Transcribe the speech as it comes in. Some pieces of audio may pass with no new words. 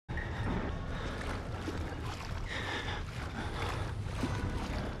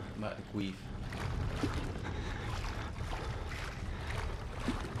Queef.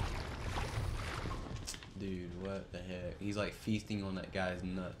 Dude, what the heck? He's like feasting on that guy's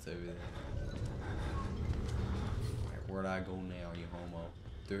nuts over there. Alright, where'd I go now, you homo?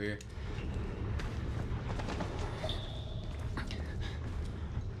 Through here?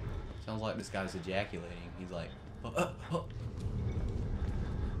 Sounds like this guy's ejaculating. He's like, oh, oh.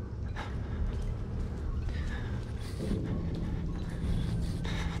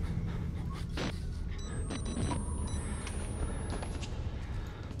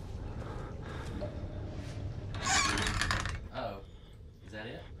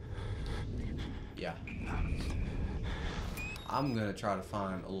 Yeah. I'm gonna try to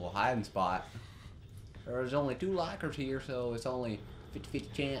find a little hiding spot. There's only 2 lockers here, so it's only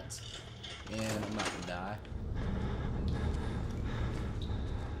 50-50 chance. And I'm not gonna die.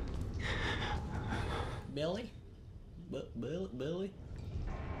 Billy? Billy?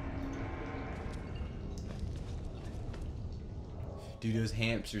 Dude, those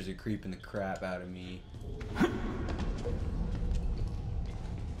hamsters are creeping the crap out of me.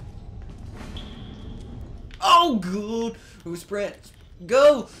 Oh, good. Who sprint?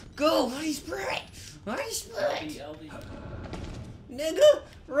 Go! Go! How do you sprint? How do you sprint? Nigga!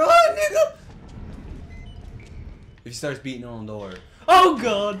 Run, nigga! If he starts beating on the door. Oh,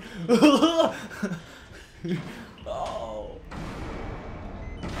 God! Oh.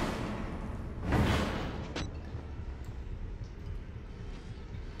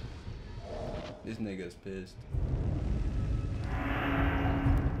 This nigga's pissed.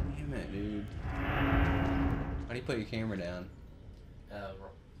 Damn it, dude. How do you put your camera down?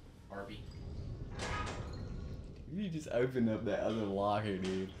 RB. You just opened up that other locker,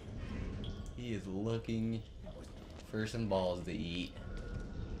 dude. He is looking for some balls to eat.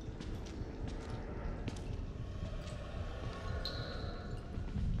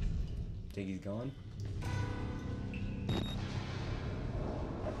 Think he's gone?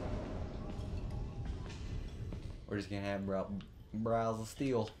 We're just gonna have brows of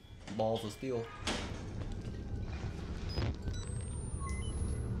steel. Balls of steel.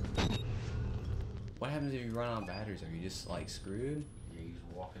 What happens if you run out of batteries? Are you just like screwed? Yeah, you just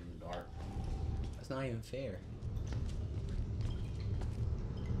walk in the dark. That's not even fair.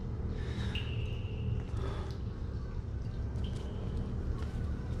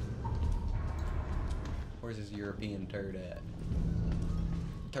 Where's this European turd at?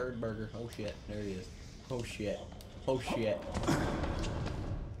 Turd burger. Oh shit. There he is. Oh shit. Oh shit.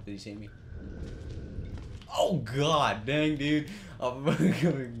 Did he see me? Oh god dang, dude. I'm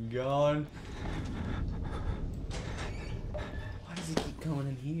fucking gone. Why does he keep coming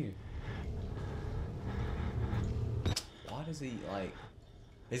in here? Why does he like...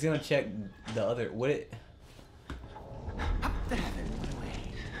 He's gonna check the other... What it...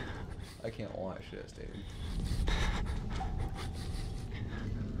 I can't watch this, dude.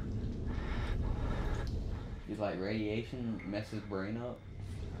 He's like, radiation messes his brain up.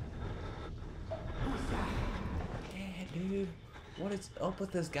 Yeah, dude. What is up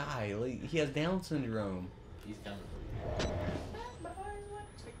with this guy? Like, he has Down syndrome. He's coming.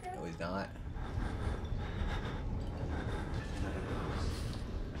 No, he's not.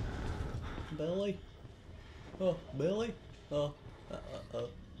 Billy? Oh, Billy? Oh,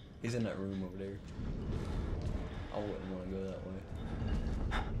 he's in that room over there. I wouldn't want to go that way.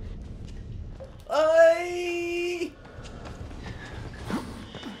 Hey!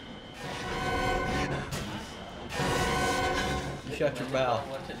 You shut your mouth.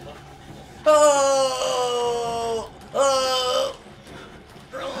 Oh! Oh!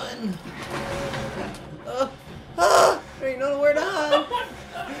 Run! There ain't nowhere to hide.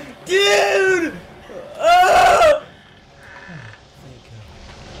 Dude! Oh!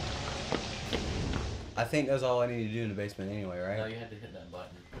 I think that's all I need to do in the basement anyway, right? No, you had to hit that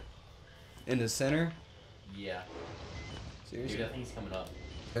button. In the center? Yeah. Seriously? Dude, I think he's coming up.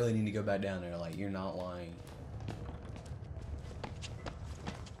 I really need to go back down there. Like, you're not lying.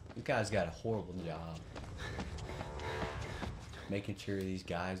 You guys got a horrible job. Making sure these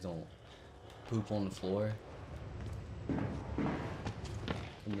guys don't poop on the floor.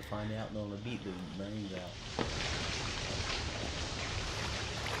 Come to find out, they'll beat the brains out.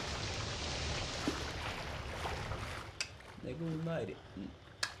 Nigga, we made it.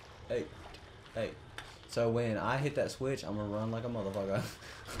 Hey, hey. So when I hit that switch, I'm gonna run like a motherfucker.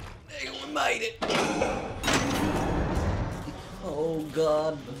 Nigga, we made it. Oh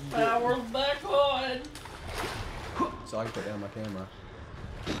God. Power's back on. So I can put down my camera.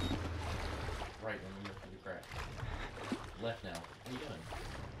 Right, let me look for the crack. Left now. What are you doing?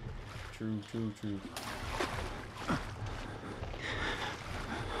 True, true, true.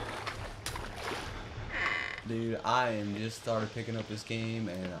 Dude, I am just started picking up this game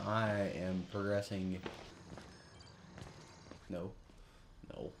and I am progressing. No.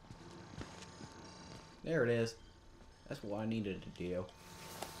 No. There it is. That's what I needed to do.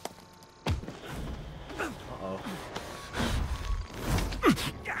 Uh-oh.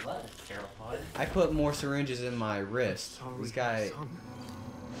 That is terrifying. I put more syringes in my wrist. This guy... Son.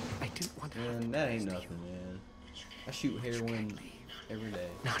 I didn't want to Man, that ain't nothing, man. I shoot heroin every day.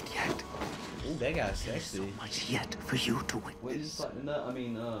 Not yet. Ooh, that guy's sexy. So much yet for you to Wait, witness. just like, no, I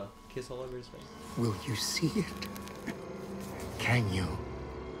mean, kiss all over his face. Will you see it? Can you?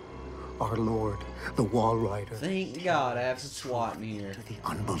 Our Lord, the Wall Rider. Thank God I have some SWAT in here. To the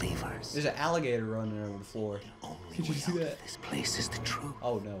unbelievers. There's an alligator running over the floor. The only Did you way see out that? of this place is the truth.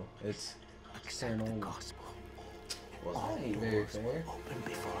 Oh no, it's Accept the paranormal. gospel. Well, All that ain't very doors fair. open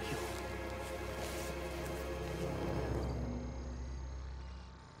before you.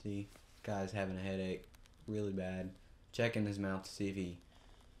 See, guy's having a headache, really bad. Checking his mouth to see if he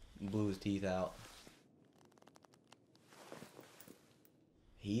blew his teeth out.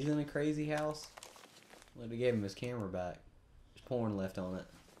 He's in a crazy house. Well, they gave him his camera back. There's porn left on it.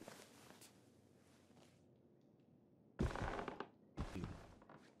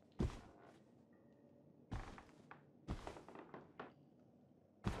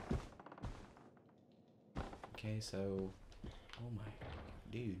 Okay, so, oh my,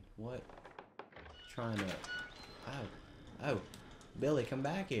 dude, what? Trying to, oh, Billy, come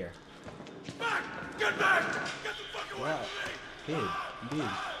back here. Back! Get back! Get the fuck away What? from me! Dude,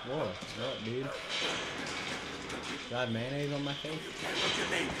 what, dude? Do I have mayonnaise on my face? What's your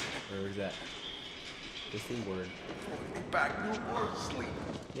name? Or is that the C word? Get back, no more sleep.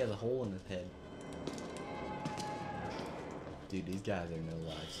 He has a hole in his head. Dude, these guys are no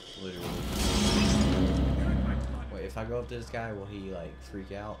lives, literally. Wait, if I go up to this guy, will he, like,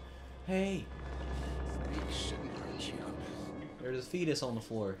 freak out? Hey! He shouldn't hurt you. There's a fetus on the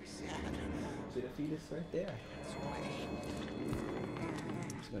floor. See the fetus right there?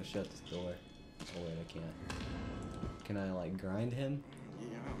 I'm just gonna shut this door. Oh wait, I can't. Can I, like, grind him?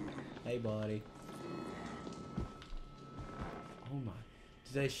 Hey, buddy. Oh my.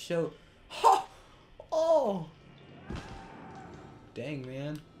 Did they show... Ha! Oh! Dang,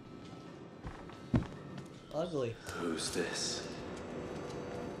 man. Ugly. Who's this?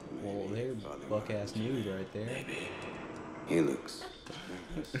 Well, they're buck-ass nude right there. Maybe. He looks.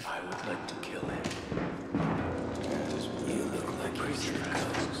 I would like to kill him. You look like creature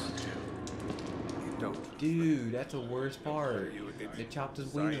ghost. You don't. Dude, that's the worst part. They chopped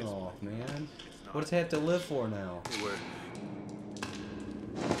his wiener off, man. What does he have to live for now?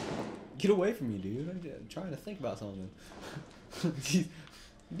 Get away from me, dude. I'm trying to think about something.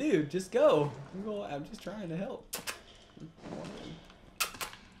 Dude, just go. I'm just trying to help.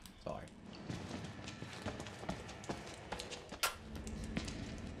 Sorry.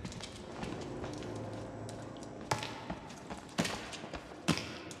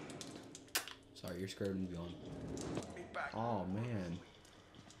 Sorry, your scrotum's gone. Oh man.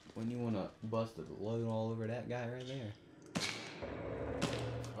 When you wanna bust a load all over that guy right there.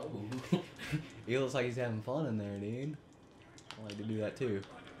 Oh. He looks like he's having fun in there, dude. I like to do that too.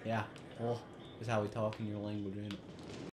 Yeah. Well, that's how we talk in your language, ain't it?